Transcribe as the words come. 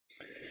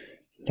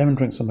Lemon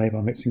drinks are made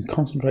by mixing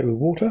concentrate with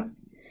water.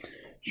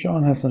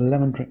 Sean has a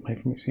lemon drink made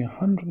from mixing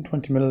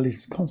 120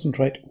 millilitres of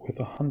concentrate with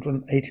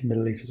 180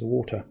 millilitres of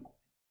water.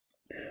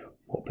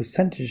 What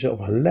percentage of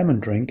a lemon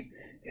drink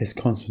is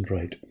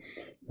concentrate?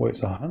 Well,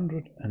 it's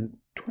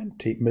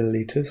 120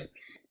 millilitres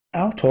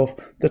out of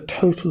the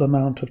total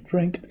amount of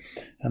drink,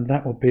 and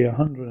that will be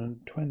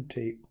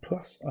 120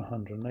 plus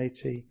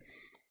 180,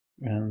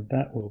 and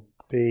that will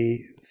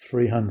be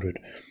 300.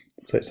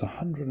 So it's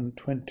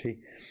 120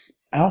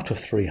 out of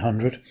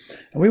 300,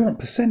 and we want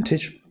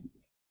percentage.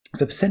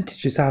 So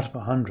percentage is out of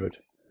 100,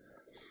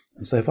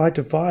 and so if I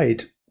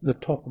divide the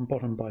top and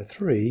bottom by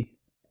 3,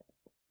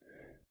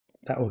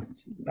 that will,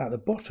 at the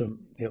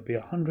bottom it'll be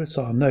 100,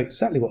 so I'll know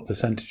exactly what the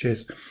percentage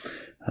is,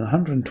 and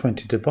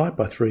 120 divided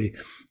by 3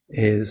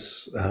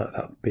 is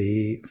that would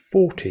be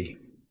 40,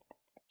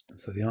 and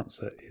so the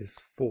answer is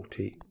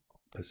 40%.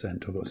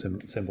 I've got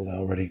a symbol there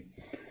already.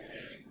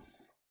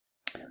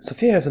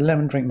 Sophia has a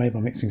lemon drink made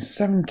by mixing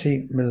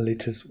 70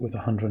 millilitres with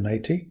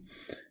 180,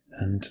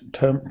 and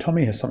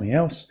Tommy has something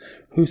else.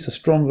 Who's the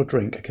stronger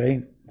drink?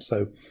 Okay,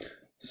 so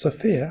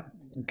Sophia,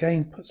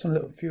 again, put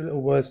a few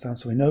little words down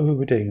so we know who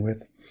we're dealing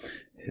with.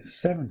 It's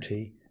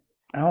 70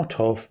 out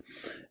of,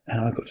 and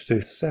I've got to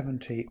do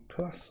 70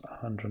 plus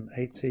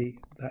 180,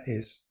 that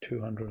is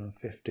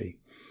 250.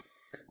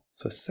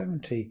 So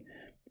 70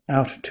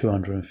 out of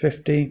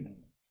 250,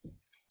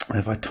 and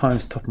if I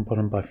times top and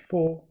bottom by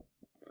 4,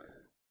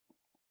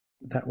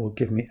 that will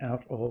give me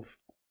out of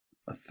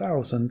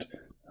 1,000,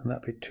 and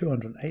that'd be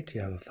 280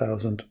 out of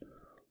 1,000,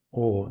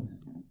 or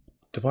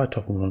divide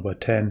top and bottom by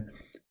 10,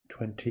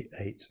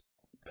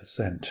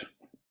 28%.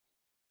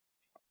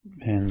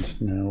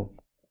 And now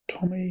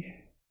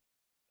Tommy,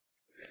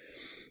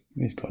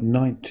 he's got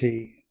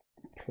 90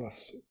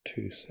 plus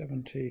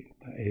 270,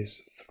 that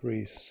is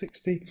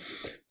 360.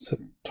 So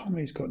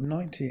Tommy's got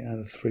 90 out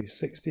of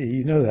 360.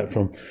 You know that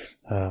from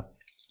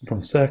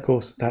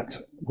circles.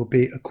 That will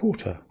be a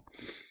quarter,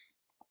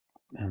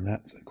 and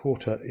that a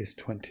quarter is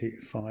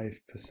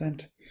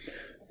 25%.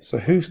 So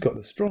who's got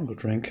the stronger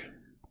drink?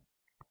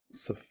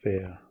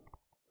 Sophia.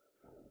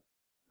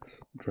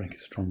 This drink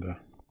is stronger.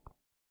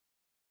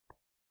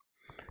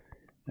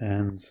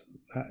 And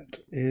that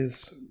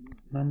is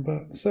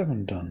number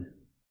 7 done.